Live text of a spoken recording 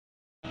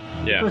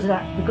Yeah.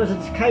 Because of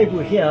this cable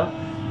here.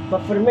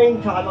 But for the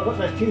meantime, I've got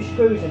those 2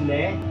 screws in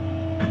there,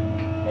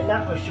 and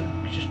that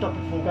should stop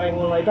it from going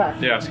all the way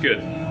back. Yeah, that's good.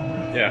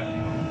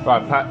 Yeah.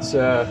 Right, Pat's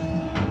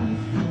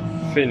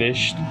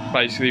finished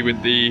basically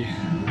with the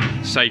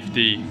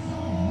safety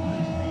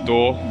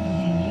door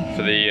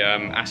for the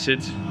acid,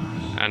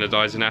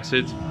 anodizing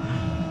acid.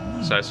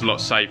 So it's a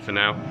lot safer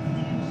now.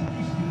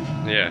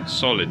 Yeah,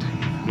 solid.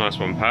 Nice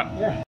one, Pat.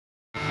 Yeah.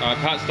 Alright,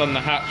 Pat's done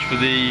the hatch for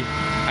the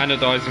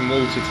anodizing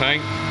water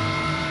tank.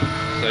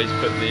 So he's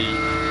put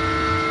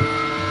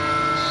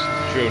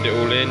drilled it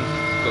all in.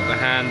 Got the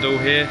handle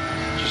here,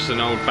 just an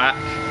old back.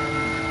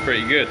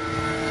 Pretty good.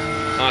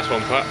 Nice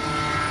one, Pat.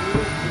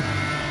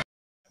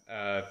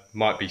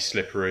 Might be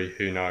slippery,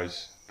 who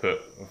knows. Put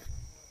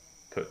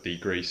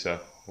degreaser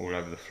all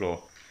over the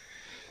floor.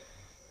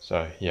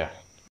 So yeah.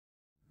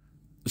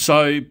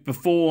 So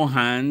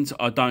beforehand,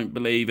 I don't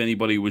believe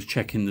anybody was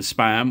checking the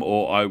spam,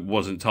 or I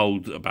wasn't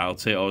told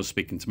about it. I was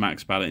speaking to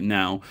Max about it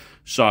now.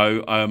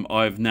 So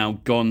I've now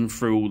gone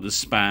through all the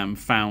spam,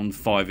 found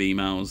 5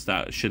 emails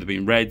that should have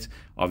been read.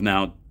 I've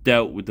now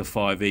dealt with the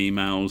 5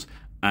 emails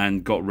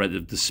and got rid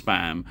of the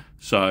spam.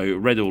 So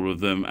read all of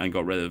them and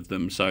got rid of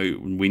them. So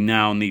we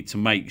now need to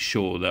make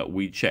sure that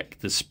we check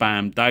the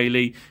spam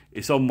daily.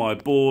 It's on my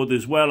board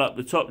as well up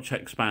the top,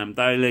 check spam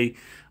daily.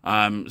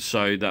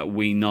 So that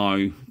we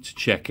know to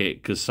check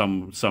it, because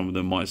some of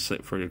them might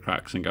slip through the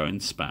cracks and go in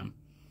spam.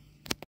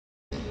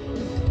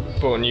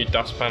 Bought a new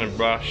dustpan and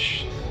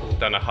brush,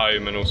 done a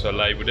home and also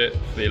labelled it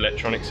for the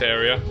electronics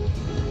area.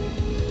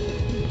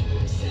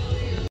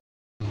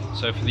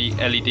 So for the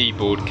LED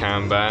board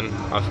Kanban,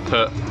 I've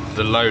put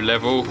the low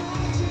level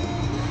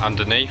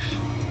underneath.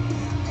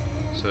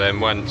 So then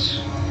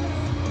once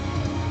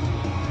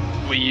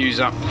we use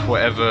up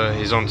whatever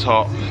is on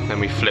top, then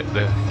we flip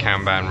the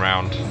Kanban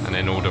round and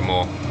then order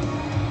more.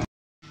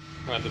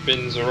 Right, the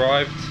bin's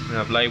arrived and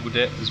I've labelled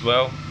it as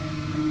well.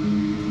 Got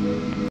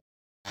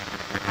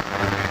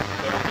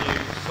a new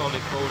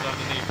solid board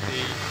underneath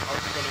the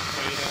ultrasonic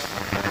cleaner.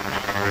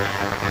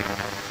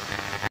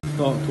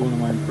 Start to one of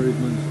my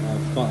improvements.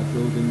 I've started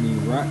building the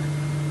rack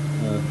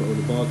for all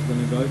the bars are going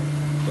to go.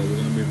 So we're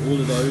going to move all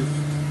of those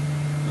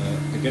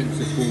against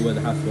this wall where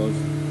the hatch was.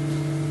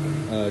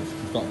 Just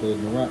to start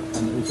building the rack,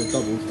 and it also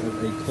doubles as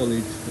a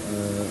college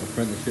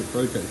apprenticeship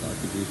project that I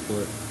could use for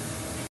it.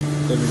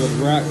 So we've got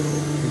the rack,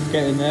 it's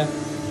getting there.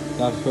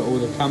 That's where all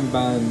the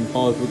Kanban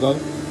bars will go,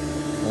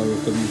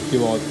 with some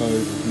QR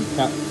codes and some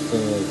caps to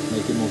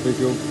make it more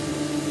visual.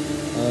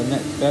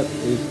 Next step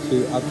is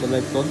to add the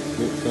legs on,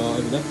 which are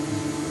over there.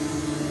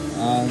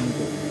 And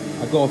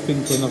I've got to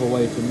think of another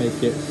way to make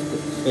it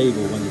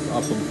stable when it's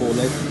up on 4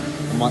 legs.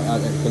 I might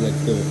add extra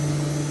legs to it.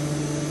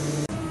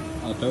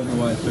 I don't know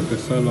why it took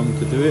us so long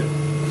to do it,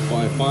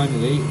 but I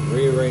finally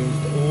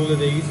rearranged all of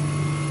these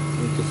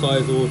into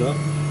size order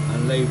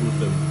and labelled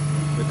them,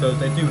 because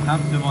they do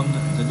have them on.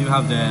 They do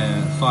have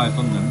their size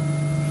on them,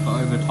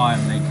 but over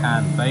time they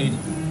can fade.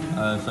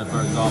 So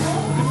for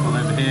example, this one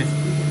over here,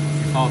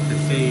 it's hard to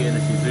see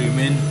unless you zoom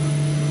in,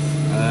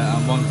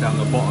 and one's down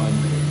the bottom,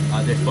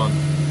 like this one,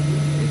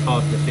 it's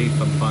hard to see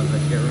sometimes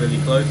unless you get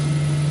really close.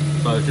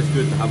 So it's just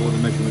good to have all the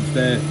measurements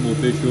there, more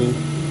visual,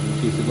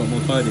 and keeps it a lot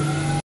more tidy.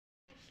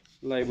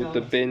 Labelled the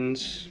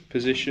bins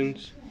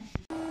positions.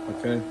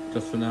 Okay,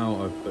 just for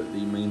now I've put the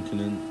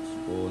maintenance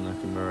for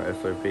Nakamura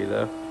SOP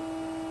there.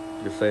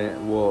 Just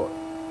saying what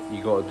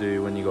you got to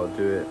do when you got to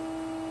do it.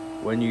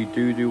 When you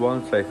do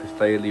one, say if it's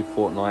daily,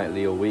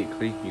 fortnightly or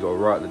weekly, you got to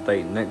write the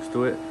date next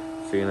to it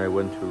so you know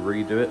when to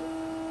redo it.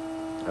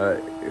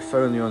 It's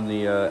only on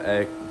the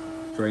air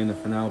drainer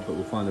for now, but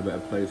we'll find a better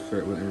place for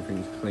it when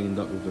everything's cleaned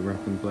up with the rack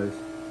in place.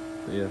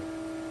 But yeah.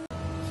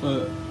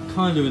 So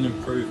kind of an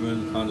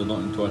improvement, kind of not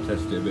until I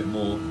tested it a bit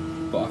more.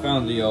 But I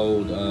found the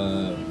old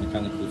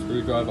mechanical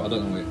screwdriver. I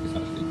don't know what it's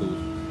actually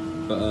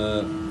called,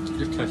 but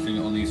just testing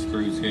it on these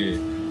screws here.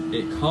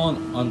 It can't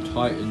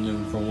untighten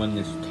them from when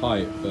it's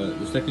tight, but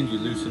the second you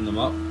loosen them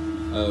up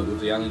with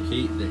the Allen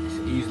key,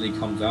 it easily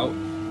comes out.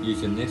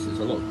 Using this, it's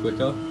a lot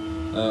quicker.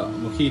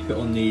 I'm gonna keep it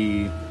on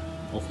the.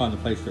 I'll find a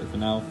place for it for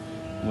now.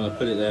 I'm gonna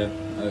put it there,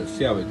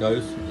 see how it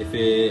goes. If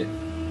it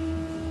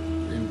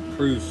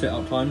improves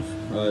setup times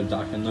that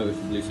I can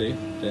noticeably see,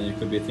 then it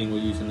could be a thing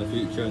we'll use in the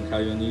future and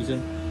carry on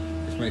using.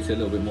 Just makes it a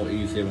little bit more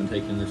easier when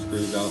taking the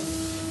screws out.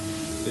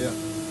 So yeah.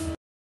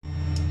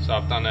 So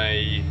I've done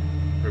a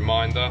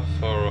reminder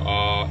for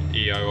our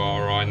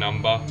EORI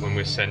number when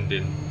we're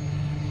sending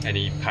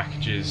any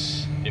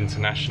packages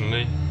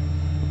internationally.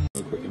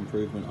 A quick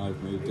improvement,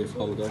 I've moved this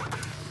holder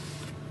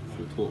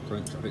to a torque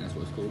wrench, I think that's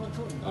what it's called.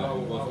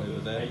 It was over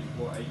there,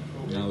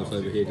 now it's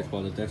over here just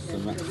by the desk, so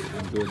Max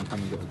and Jordan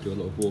haven't got to do a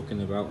lot of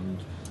walking about and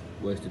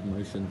wasted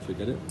motion to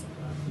get it.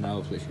 Now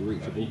it's literally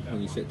reachable.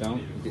 When you sit down,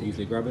 you can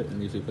easily grab it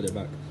and easily put it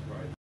back.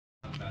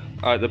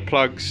 The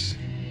plugs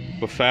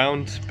were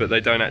found, but they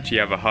don't actually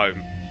have a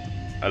home,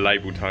 a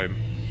labelled home.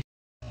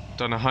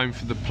 Done a home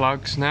for the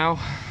plugs now,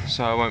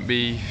 so I won't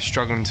be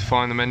struggling to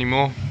find them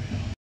anymore.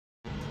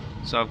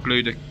 So I've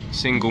glued a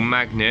single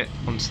magnet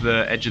onto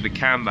the edge of the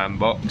Kanban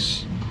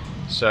box,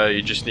 So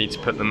you just need to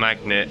put the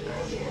magnet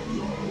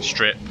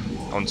strip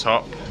on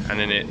top and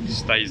then it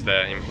stays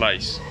there in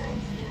place.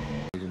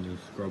 Using the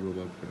scrubber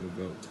by putting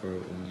the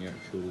Velcro on the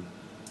actual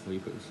where you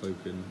put the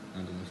soap in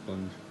and on the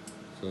sponge.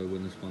 So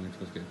when the sponge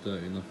does get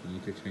dirty enough and you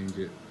need to change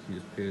it, you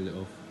just peel it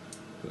off,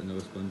 put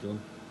another sponge on,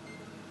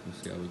 and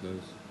see how it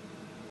goes.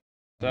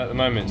 So at the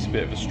moment it's a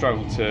bit of a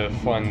struggle to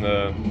find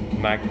the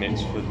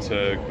magnets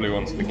to glue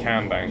onto the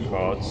Kanban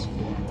cards,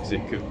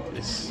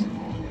 because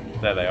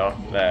there they are,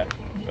 there,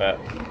 but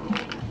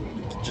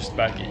just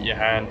about get your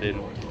hand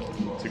in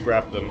to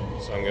grab them,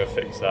 so I'm going to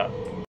fix that.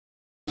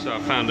 So I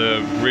found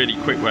a really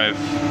quick way of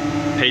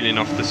peeling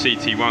off the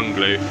CT1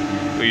 glue.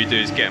 All you do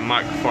is get a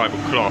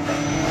microfiber cloth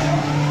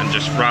and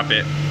just rub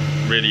it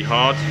really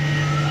hard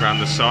around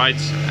the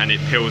sides and it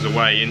peels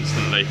away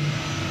instantly.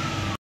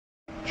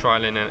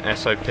 Trialing an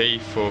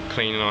SOP for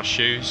cleaning our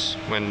shoes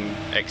when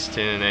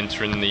exiting and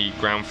entering the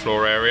ground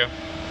floor area.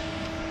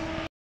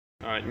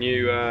 Alright,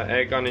 new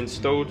air gun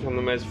installed on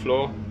the mez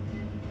floor.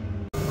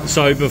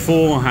 So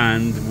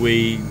beforehand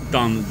we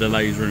done the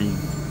laser room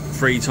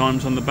 3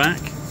 times on the back,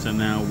 so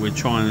now we're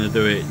trying to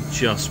do it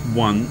just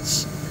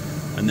once,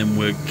 and then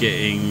we're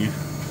getting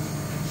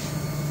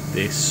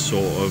this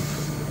sort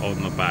of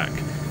on the back,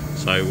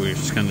 so we're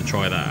just going to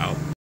try that out.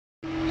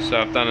 So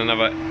I've done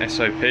another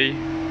SOP.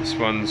 This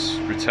one's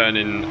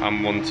returning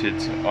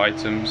unwanted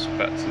items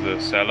back to the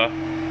seller.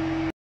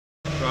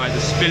 Right, the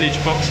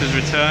spillage box has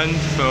returned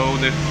for all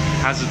the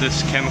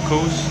hazardous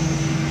chemicals.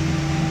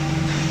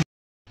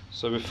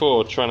 So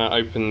before trying to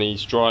open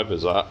these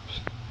drivers up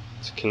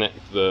to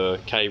connect the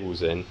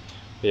cables in,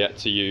 we had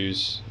to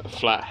use a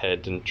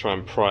flathead and try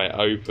and pry it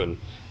open,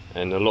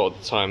 and a lot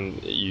of the time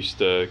it used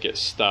to get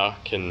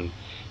stuck and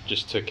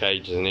just took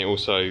ages, and it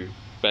also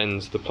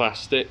bends the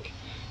plastic.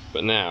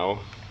 But now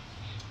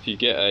if you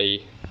get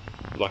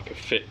like a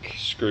thick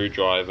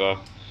screwdriver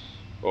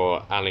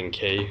or Allen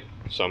key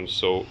of some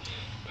sort,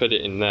 put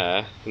it in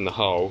there in the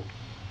hole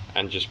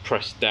and just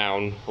press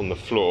down on the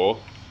floor,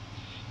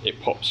 it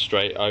pops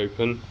straight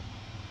open,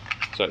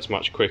 so it's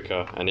much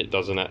quicker and it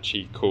doesn't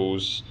actually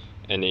cause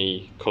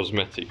any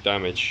cosmetic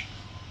damage.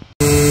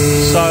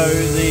 So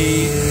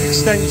the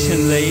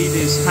extension lead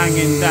is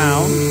hanging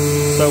down,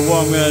 so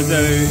what I'm going to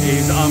do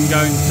is I'm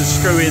going to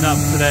screw it up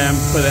to there and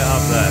put it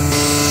up there.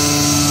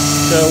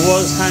 So it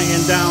was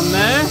hanging down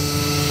there,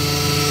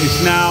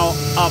 it's now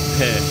up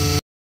here.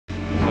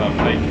 So I've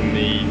taken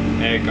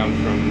the air gun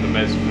from the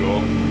mez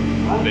floor,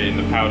 put it in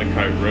the powder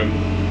coat room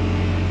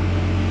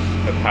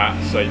for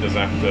Pat, so he doesn't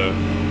have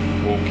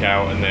to walk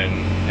out and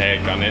then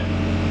air gun it.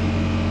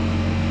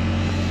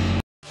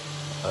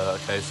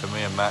 Okay, so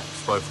me and Max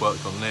both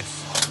worked on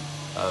this.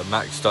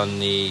 Max done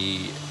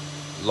the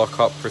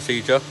lock-up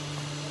procedure,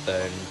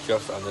 then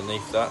just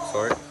underneath that,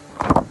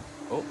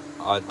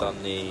 I'd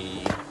done the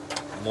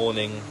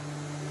morning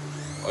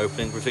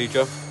opening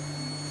procedure.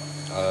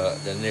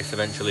 Then this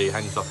eventually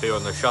hangs up here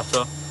on the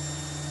shutter,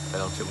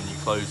 and obviously when you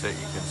close it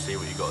you can see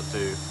what you got to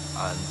do,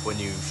 and when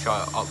you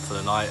shut it up for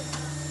the night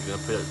you're going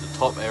to put it at the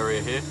top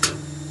area here,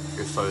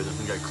 just so it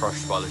doesn't get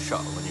crushed by the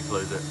shutter when you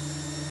close it.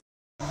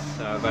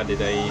 So I've added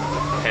a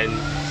pen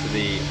to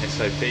the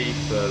SOP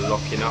for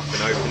locking up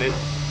and opening,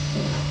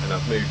 and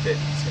I've moved it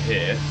to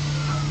here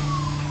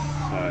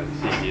so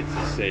it's easier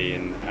to see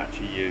and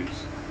actually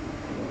use.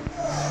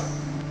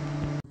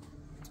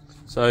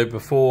 So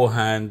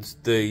beforehand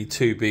the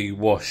to be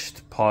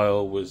washed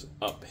pile was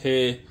up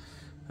here,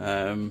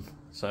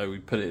 so we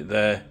put it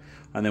there,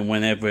 and then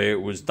whenever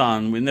it was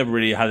done we never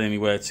really had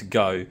anywhere to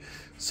go,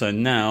 so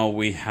now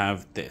we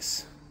have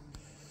this.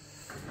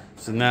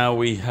 So now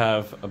we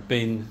have a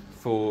bin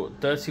for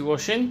dirty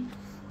washing,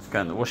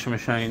 go in the washing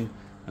machine,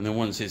 and then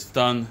once it's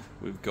done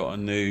we've got a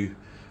new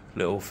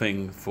little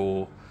thing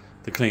for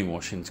the clean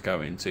washing to go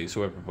into,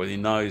 so everybody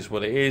knows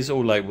what it is,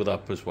 all labelled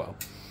up as well.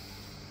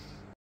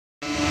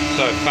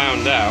 So I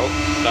found out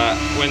that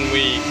when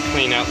we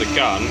clean out the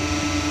gun,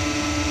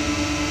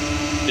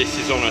 this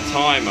is on a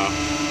timer,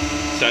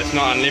 so it's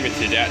not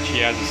unlimited, it actually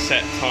has a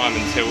set time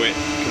until it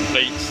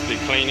completes the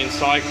cleaning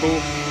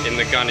cycle in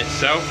the gun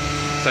itself.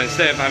 So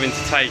instead of having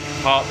to take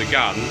apart the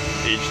gun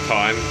each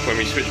time when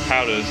we switch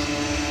powders,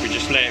 we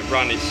just let it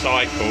run its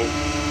cycle,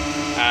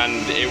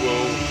 and it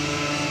will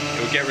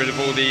get rid of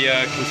all the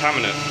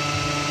contaminant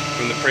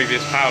from the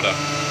previous powder.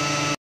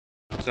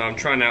 So I'm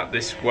trying out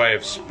this way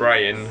of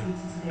spraying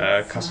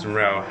custom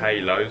rail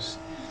halos.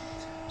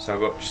 So I've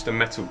got just a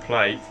metal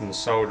plate from the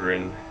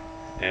soldering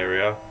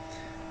area,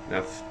 and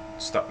I've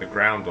stuck the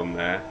ground on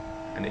there,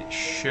 and it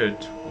should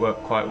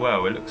work quite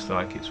well. It looks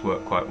like it's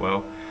worked quite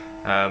well.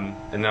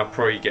 And I'll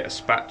probably get a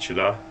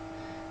spatula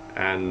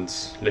and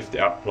lift it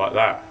up like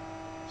that.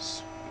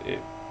 It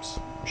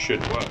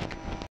should work.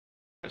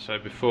 So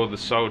before, the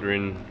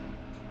soldering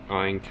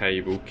iron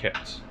cable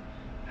kept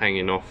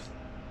hanging off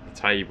the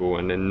table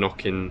and then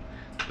knocking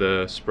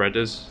the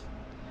spreaders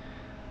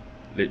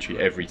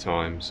literally every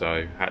time, so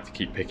I had to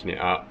keep picking it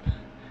up.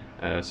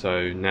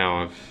 So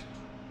now I've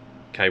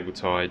cable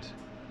tied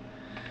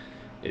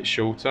it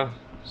shorter,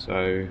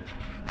 so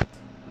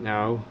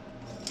now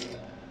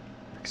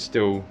I can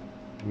still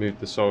move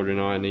the soldering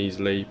iron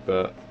easily,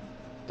 but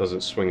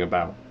doesn't swing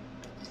about.